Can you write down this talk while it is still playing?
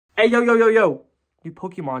Hey, yo, yo, yo, yo. New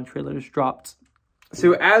Pokemon trailer just dropped.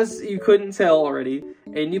 So as you couldn't tell already,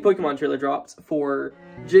 a new Pokemon trailer dropped for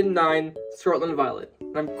Gen 9 Scarlet and Violet.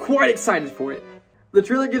 And I'm quite excited for it. The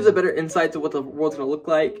trailer gives a better insight to what the world's going to look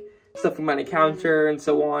like, stuff we might encounter, and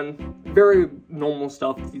so on. Very normal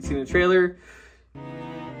stuff that you'd see in the trailer.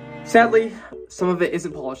 Sadly, some of it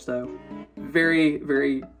isn't polished though. Very,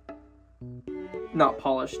 very not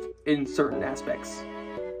polished in certain aspects.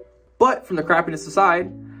 But from the crappiness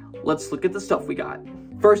aside, let's look at the stuff we got.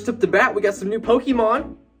 First up the bat, we got some new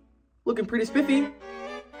Pokemon. Looking pretty spiffy.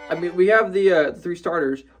 I mean, we have the 3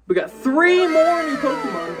 starters. We got 3 more new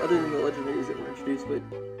Pokemon, other than the legendaries that were introduced, but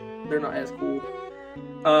they're not as cool.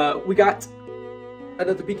 We got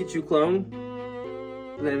another Pikachu clone.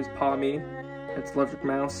 The name is Palmy. It's Electric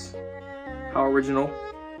Mouse. How original.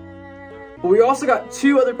 But we also got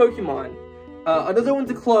 2 other Pokemon. Another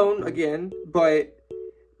one's a clone, again, but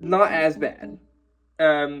not as bad.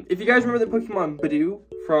 If you guys remember the Pokemon Badoo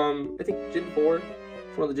from, I think, Gen 4.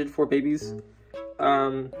 It's one of the Gen 4 babies.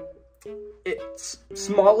 It's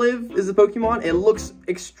Smoliv is the Pokemon. It looks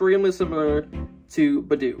extremely similar to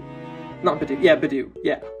Badoo. Not Badoo. Yeah, Badoo.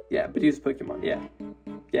 Yeah, Badoo's Pokemon.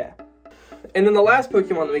 Yeah. And then the last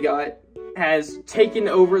Pokemon that we got has taken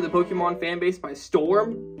over the Pokemon fanbase by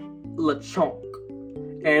storm. Lechonk.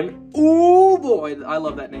 And, oh boy, I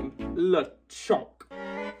love that name. Lechonk.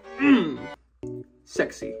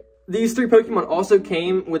 Sexy. These 3 Pokemon also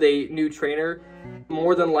came with a new trainer.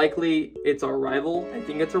 More than likely, it's our rival. I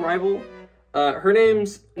think it's a rival. Her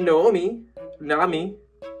name's Naomi. Nami.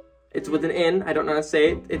 It's with an N. I don't know how to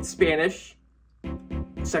say it. It's Spanish.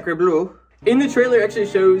 Sacre bleu. In the trailer, it actually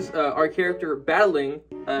shows our character battling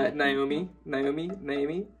Naomi. And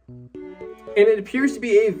it appears to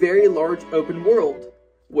be a very large open world.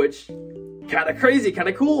 Which, kind of crazy, kind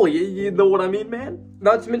of cool. You know what I mean, man?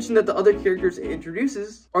 Not to mention that the other characters it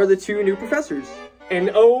introduces are the 2 new professors.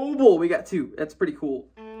 And oh boy, we got 2. That's pretty cool.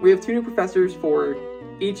 We have 2 new professors for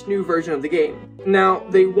each new version of the game. Now,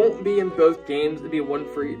 they won't be in both games. It'll be one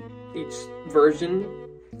for each version.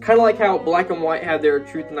 Kind of like how Black and White had their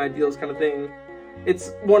truth and ideals kind of thing.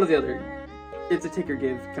 It's one or the other. It's a take or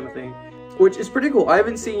give kind of thing. Which is pretty cool. I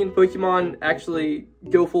haven't seen Pokemon actually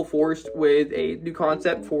go full force with a new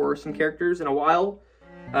concept for some characters in a while.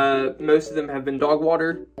 Most of them have been dog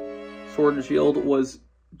water. Sword and Shield was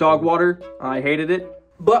dog water. I hated it.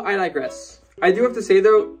 But I digress. I do have to say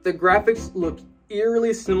though, the graphics look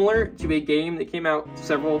eerily similar to a game that came out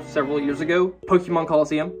several years ago. Pokemon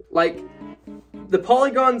Coliseum. Like, the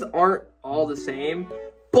polygons aren't all the same,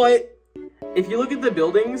 but if you look at the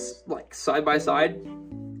buildings, like side by side,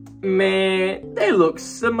 man, they look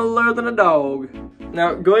similar than a dog.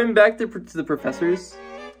 Now, going back to the professors,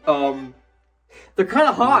 they're kind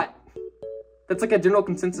of hot. That's like a general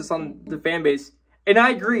consensus on the fan base, and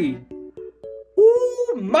I agree.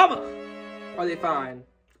 Ooh, mama, are they fine?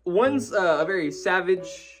 One's a very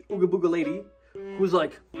savage ooga booga lady who's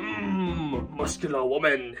like, muscular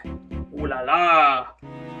woman, ooh la la.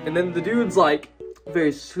 And then the dude's like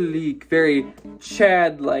very sleek, very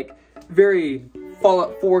Chad, like very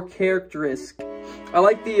Fallout 4 characteristic. I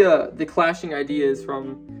like the clashing ideas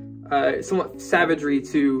from somewhat savagery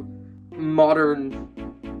to modern.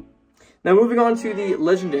 Now moving on to the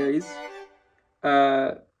legendaries.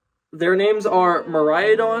 Their names are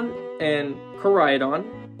Miraidon and Koraidon.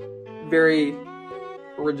 Very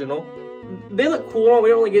original. They look cool. We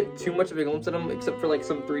don't really get too much of a glimpse at them except for like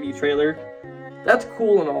some 3D trailer. That's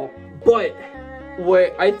cool and all. But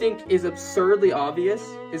what I think is absurdly obvious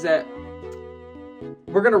is that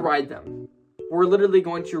we're gonna ride them. We're literally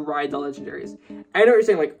going to ride the legendaries. I know what you're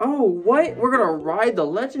saying, like, oh, what? We're gonna ride the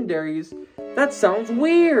legendaries? That sounds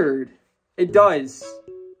weird. It does.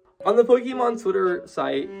 On the Pokemon Twitter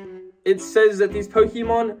site, it says that these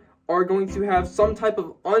Pokemon are going to have some type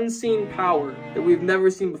of unseen power that we've never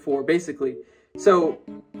seen before, basically. So,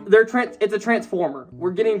 it's a transformer.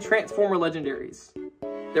 We're getting transformer legendaries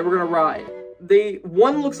that we're gonna ride.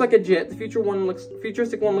 One looks like a jet. The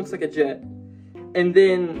futuristic one looks like a jet. And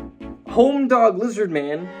then Home Dog Lizard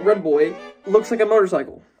Man, Red Boy, looks like a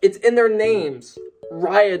motorcycle. It's in their names.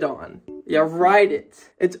 Rhydon. Yeah, ride it.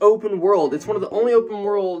 It's open world. It's one of the only open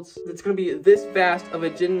worlds that's going to be this vast of a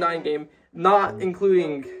Gen 9 game, not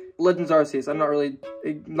including Legends Arceus. I'm not really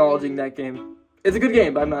acknowledging that game. It's a good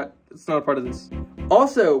game, but it's not a part of this.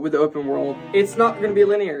 Also, with the open world, it's not going to be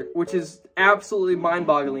linear, which is absolutely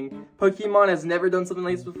mind-boggling. Pokemon has never done something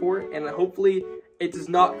like this before, and hopefully it does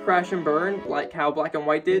not crash and burn like how Black and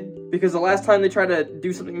White did, because the last time they tried to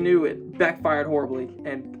do something new, it backfired horribly,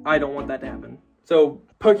 and I don't want that to happen. So,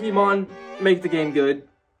 Pokemon, make the game good,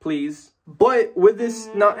 please. But with this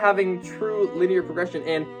not having true linear progression,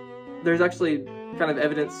 and there's actually kind of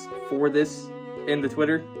evidence for this in the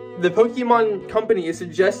Twitter. The Pokemon Company is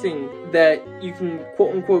suggesting that you can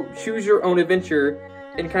quote-unquote choose your own adventure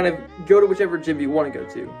and kind of go to whichever gym you want to go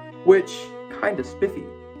to, which kind of spiffy.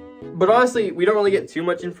 But honestly, we don't really get too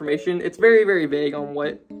much information. It's very, very vague on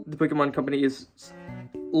what the Pokemon Company is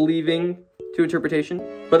leaving to interpretation.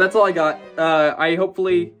 But that's all I got.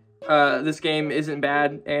 Hopefully this game isn't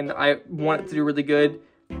bad, and I want it to do really good.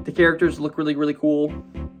 The characters look really, really cool.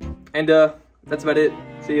 And that's about it.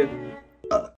 See ya.